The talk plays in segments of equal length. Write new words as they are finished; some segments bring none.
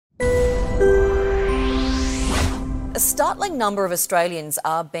A startling number of Australians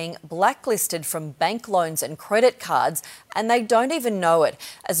are being blacklisted from bank loans and credit cards, and they don't even know it.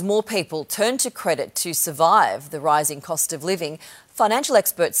 As more people turn to credit to survive the rising cost of living, financial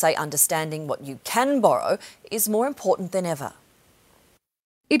experts say understanding what you can borrow is more important than ever.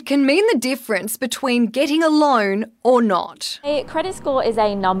 It can mean the difference between getting a loan or not. A credit score is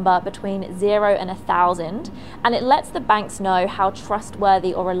a number between 0 and 1,000, and it lets the banks know how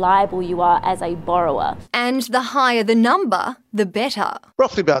trustworthy or reliable you are as a borrower. And the higher the number, the better.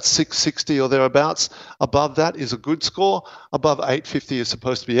 Roughly about 660 or thereabouts. Above that is a good score. Above 850 is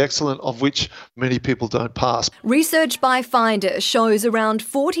supposed to be excellent, of which many people don't pass. Research by Finder shows around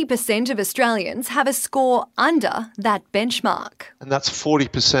 40% of Australians have a score under that benchmark. And that's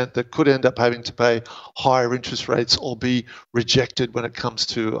 40% that could end up having to pay higher interest rates or be rejected when it comes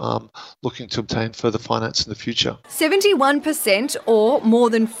to looking to obtain further finance in the future. 71% or more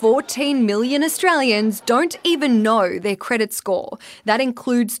than 14 million Australians don't even know their credit score. That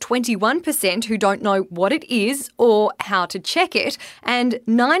includes 21% who don't know what it is or how to check it, and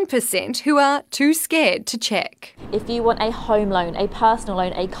 9% who are too scared to check. If you want a home loan, a personal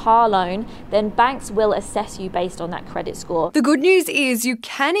loan, a car loan, then banks will assess you based on that credit score. The good news is you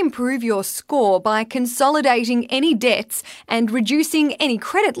can improve your score by consolidating any debts and reducing any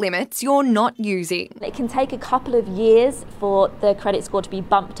credit limits you're not using. It can take a couple of years for the credit score to be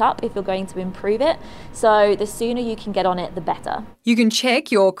bumped up if you're going to improve it. So the sooner you can get on it, the better. You can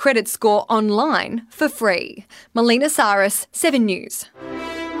check your credit score online for free. Melina Saris, 7 News.